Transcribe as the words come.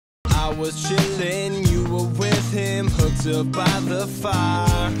I was chilling, you were with him, hooked up by the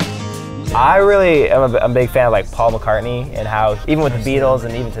fire. I really am a big fan of like Paul McCartney and how even with the Beatles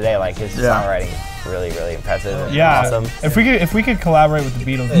and even today, like his songwriting is really impressive and awesome. If we could collaborate with the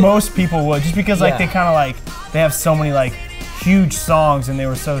Beatles, most people would, just because like they kind of like they have so many like huge songs and they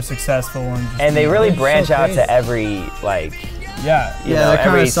were so successful and they really branch out to every like. Their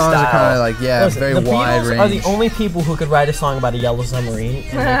kind of songs are kind of like very wide range. The Beatles are the only people who could write a song about a yellow submarine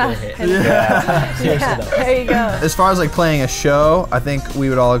and make it a hit. Seriously though. There you go. As far as like playing a show, I think we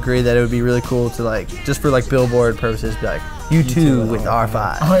would all agree that it would be really cool to like just for like Billboard purposes, be like U2 with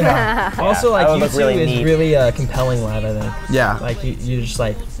R5. Oh yeah. Also like U2 really is really compelling live, I think. Yeah. Like you're just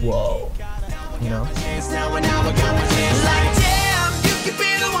like whoa, you know.